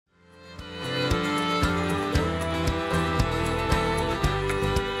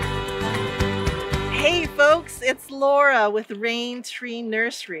it's Laura with Rain Tree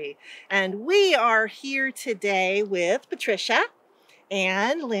Nursery, and we are here today with Patricia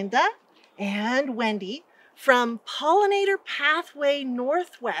and Linda and Wendy from Pollinator Pathway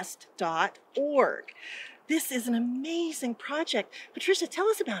Northwest.org. This is an amazing project. Patricia, tell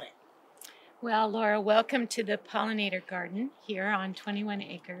us about it. Well, Laura, welcome to the Pollinator Garden here on 21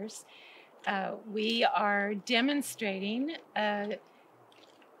 acres. We are demonstrating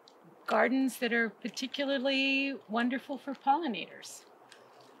gardens that are particularly wonderful for pollinators.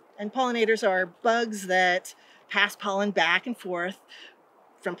 And pollinators are bugs that pass pollen back and forth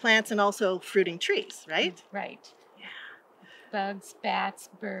from plants and also fruiting trees, right? Right. Yeah. Bugs, bats,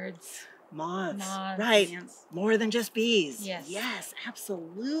 birds. Moths. Moths. Right. Yes. More than just bees. Yes. Yes,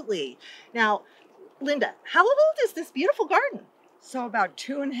 absolutely. Now, Linda, how old is this beautiful garden? So about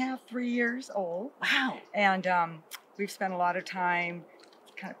 2.5, 3 years old. Wow. And we've spent a lot of time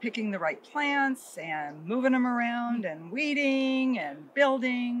kind of picking the right plants and moving them around and weeding and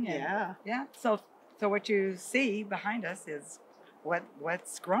building. And, Yeah. Yeah. So what you see behind us is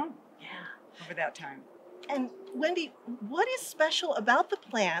what's grown over that time. And Wendy, what is special about the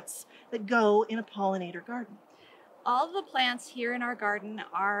plants that go in a pollinator garden? All the plants here in our garden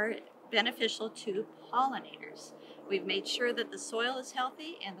are beneficial to pollinators. We've made sure that the soil is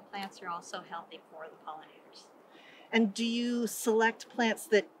healthy and the plants are also healthy for the pollinators. And do you select plants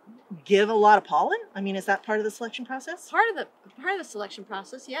that give a lot of pollen? I mean, is that part of the selection process? Part of the selection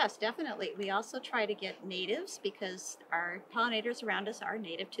process, yes, definitely. We also try to get natives because our pollinators around us are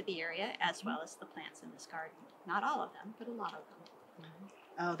native to the area as well as the plants in this garden. Not all of them, but a lot of them.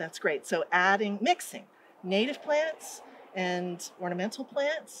 Oh, that's great. So mixing native plants and ornamental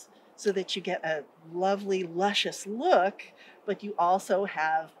plants so that you get a lovely, luscious look, but you also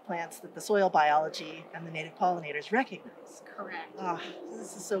have plants that the soil biology and the native pollinators recognize. Correct. Oh,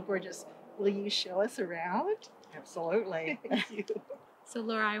 this is so gorgeous. Will you show us around? Absolutely. Thank you. So,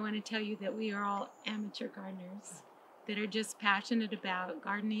 Laura, I want to tell you that we are all amateur gardeners that are just passionate about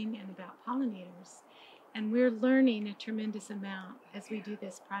gardening and about pollinators. And we're learning a tremendous amount as we do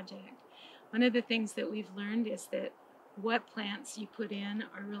this project. One of the things that we've learned is that what plants you put in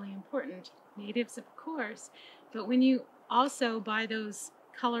are really important. Natives, of course, but when you also buy those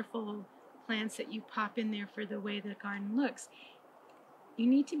colorful plants that you pop in there for the way the garden looks, you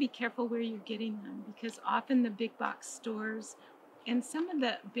need to be careful where you're getting them because often the big box stores and some of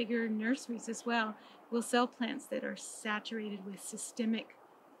the bigger nurseries as well will sell plants that are saturated with systemic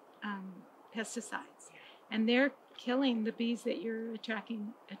pesticides, and they're killing the bees that you're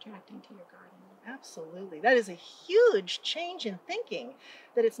attracting to your garden. Absolutely. That is a huge change in thinking,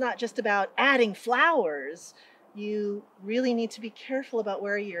 that it's not just about adding flowers. You really need to be careful about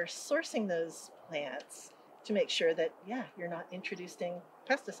where you're sourcing those plants to make sure that, you're not introducing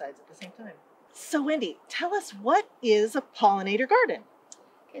pesticides at the same time. So Wendy, tell us, what is a pollinator garden?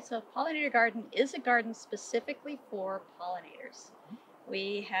 Okay, so a pollinator garden is a garden specifically for pollinators.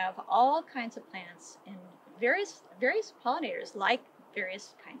 We have all kinds of plants and various pollinators like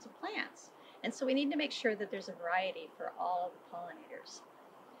various kinds of plants. And so we need to make sure that there's a variety for all of the pollinators.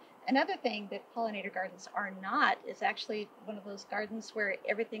 Another thing that pollinator gardens are not is actually one of those gardens where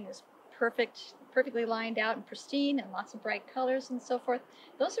everything is perfectly lined out and pristine and lots of bright colors and so forth.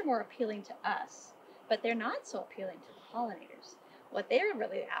 Those are more appealing to us, but they're not so appealing to the pollinators. What they're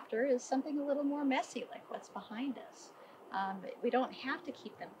really after is something a little more messy, like what's behind us. We don't have to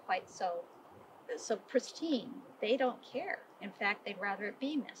keep them quite so pristine. They don't care. In fact, they'd rather it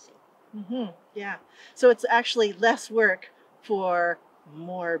be messy. Mm-hmm. Yeah. So it's actually less work for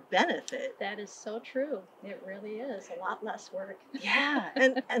more benefit. That is so true. It really is a lot less work. Yeah.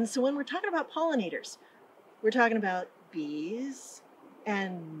 And so when we're talking about pollinators, we're talking about bees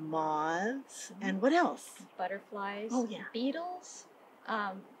and moths and what else? Butterflies, Oh, yeah. beetles,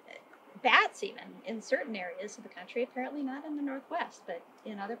 bats even in certain areas of the country, apparently not in the Northwest, but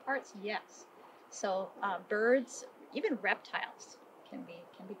in other parts, yes. So birds, even reptiles can be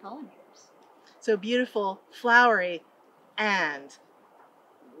pollinators. So beautiful, flowery, and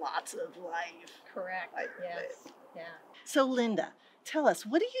lots of life. Correct. Yes. Yeah. So Linda, tell us,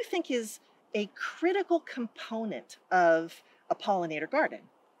 what do you think is a critical component of a pollinator garden?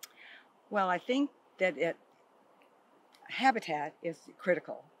 Well, I think that habitat is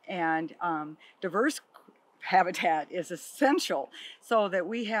critical, and diverse habitat is essential, so that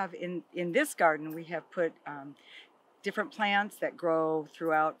we have in this garden we have put different plants that grow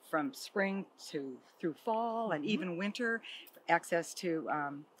throughout from spring through fall and even winter. Access to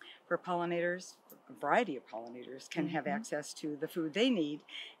for pollinators, a variety of pollinators can have access to the food they need,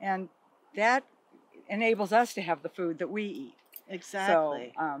 and that enables us to have the food that we eat.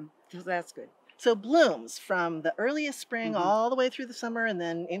 Exactly. So that's good. So blooms from the earliest spring Mhm. all the way through the summer and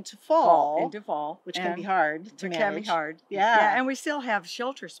then into Fall fall, into fall, which can be and hard to it can be manage. hard. Yeah. and we still have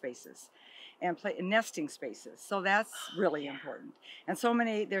shelter spaces and nesting spaces, so that's really Yeah. important. And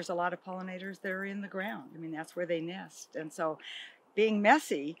there's a lot of pollinators that are in the ground. I mean, that's where they nest, and so being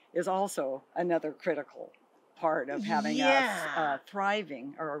messy is also another critical part of having Yeah. a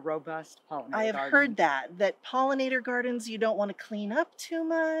thriving or a robust pollinator I have garden. heard that pollinator gardens, you don't want to clean up too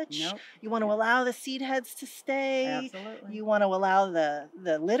much. Nope. You want to Yeah. allow the seed heads to stay. Absolutely. You want to allow the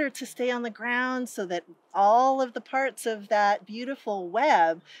litter to stay on the ground so that all of the parts of that beautiful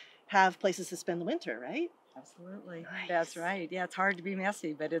web have places to spend the winter, right? Absolutely. Nice. That's right. Yeah, it's hard to be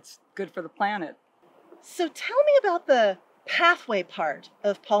messy, but it's good for the planet. So tell me about the pathway part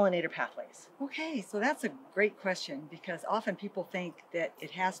of Pollinator Pathways. Okay, so that's a great question, because often people think that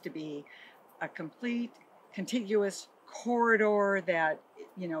it has to be a complete contiguous corridor that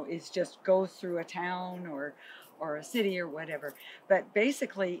is just goes through a town or a city or whatever. But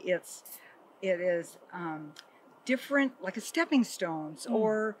basically it is different, like a stepping stones,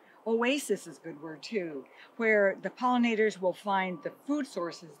 or oasis is a good word too, where the pollinators will find the food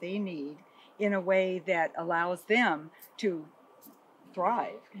sources they need in a way that allows them to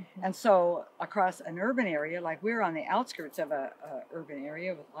thrive. And so across an urban area, like we're on the outskirts of a urban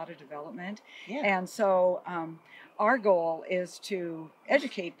area with a lot of development. Yeah. And so our goal is to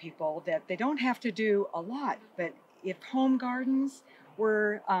educate people that they don't have to do a lot, but if home gardens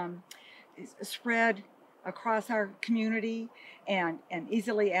were spread across our community and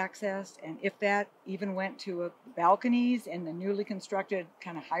easily accessed, and if that even went to balconies in the newly constructed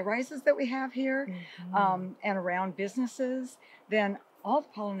kind of high rises that we have here, and around businesses, then all the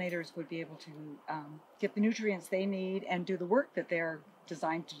pollinators would be able to get the nutrients they need and do the work that they're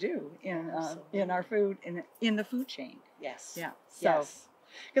designed to do in our food, in the food chain. Yes. Yeah. So Yes.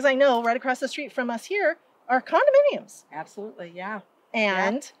 Because I know right across the street from us here are condominiums. absolutely, yeah.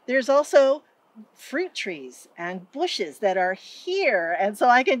 And there's also fruit trees and bushes that are here. And so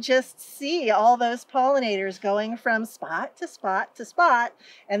I can just see all those pollinators going from spot to spot to spot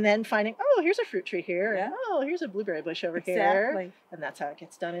and then finding, oh, here's a fruit tree here. Yeah. And oh, here's a blueberry bush over here. Exactly. And that's how it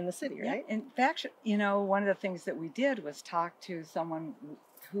gets done in the city, right? In fact, one of the things that we did was talk to someone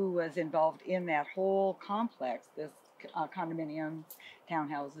who was involved in that whole complex, this condominium,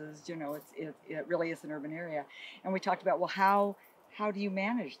 townhouses, it really is an urban area. And we talked about, well, how do you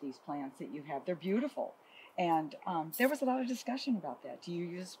manage these plants that you have? They're beautiful. And there was a lot of discussion about that. Do you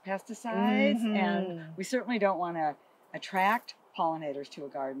use pesticides? And we certainly don't want to attract pollinators to a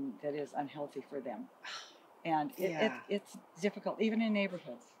garden that is unhealthy for them. And it's difficult, even in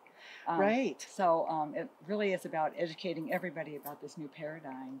neighborhoods. Right. So it really is about educating everybody about this new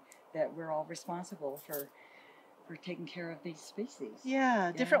paradigm that we're all responsible for taking care of these species.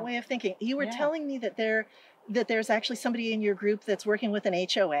 Yeah, different way of thinking. You were telling me that there's actually somebody in your group that's working with an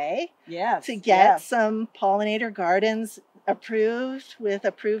HOA to get some pollinator gardens approved with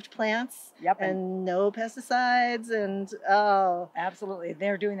approved plants. Yep. And no pesticides and absolutely.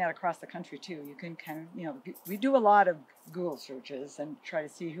 They're doing that across the country too. You can kind of, we do a lot of Google searches and try to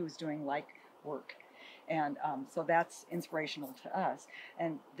see who's doing like work. And so that's inspirational to us.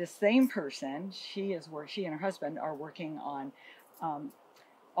 And the same person, she and her husband are working on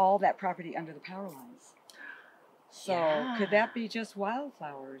all that property under the power lines. So could that be just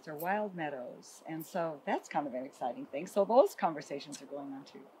wildflowers or wild meadows? And so that's kind of an exciting thing. So those conversations are going on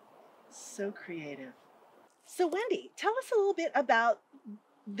too. So creative. So Wendy, tell us a little bit about,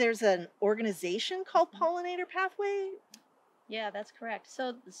 there's an organization called Pollinator Pathway. Yeah, that's correct.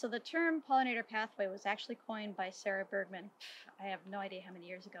 So the term pollinator pathway was actually coined by Sarah Bergman. I have no idea how many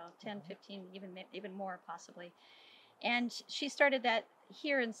years ago, 10, 15, even more possibly. And she started that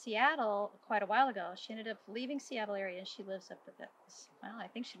here in Seattle quite a while ago. She ended up leaving Seattle area and she lives I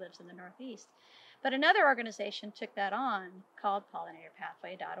think she lives in the Northeast. But another organization took that on called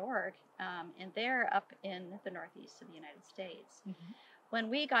pollinatorpathway.org, and they're up in the Northeast of the United States. When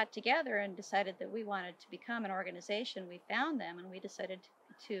we got together and decided that we wanted to become an organization, we found them and we decided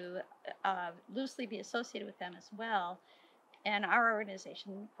to loosely be associated with them as well. And our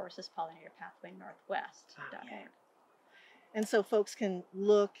organization, of course, is Pollinator Pathway Northwest.org. And so folks can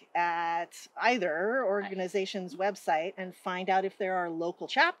look at either organization's website and find out if there are local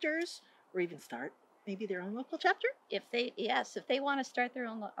chapters, or even start maybe their own local chapter. If they want to start their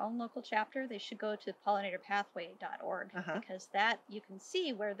own local chapter, they should go to pollinatorpathway.org, because that you can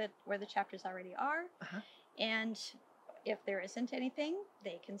see where the chapters already are. And if there isn't anything,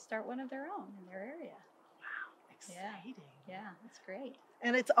 they can start one of their own in their area. Wow, exciting. Yeah, that's great.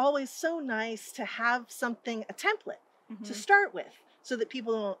 And it's always so nice to have something, a template to start with, so that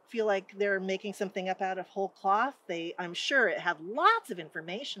people don't feel like they're making something up out of whole cloth? I'm sure it have lots of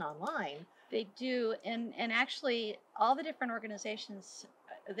information online. They do, and actually, all the different organizations,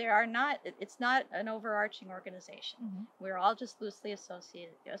 it's not an overarching organization. Mm-hmm. We're all just loosely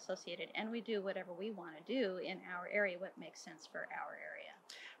associated, and we do whatever we want to do in our area, what makes sense for our area.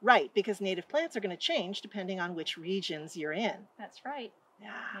 Right, because native plants are going to change depending on which regions you're in. That's right. Yeah.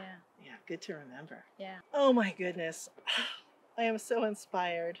 Yeah, good to remember. Yeah. Oh my goodness. I am so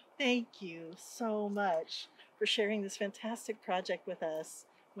inspired. Thank you so much for sharing this fantastic project with us,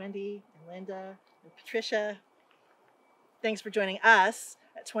 Wendy and Linda and Patricia. Thanks for joining us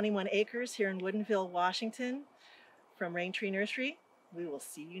at 21 Acres here in Woodinville, Washington. From Rain Tree Nursery, we will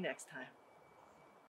see you next time.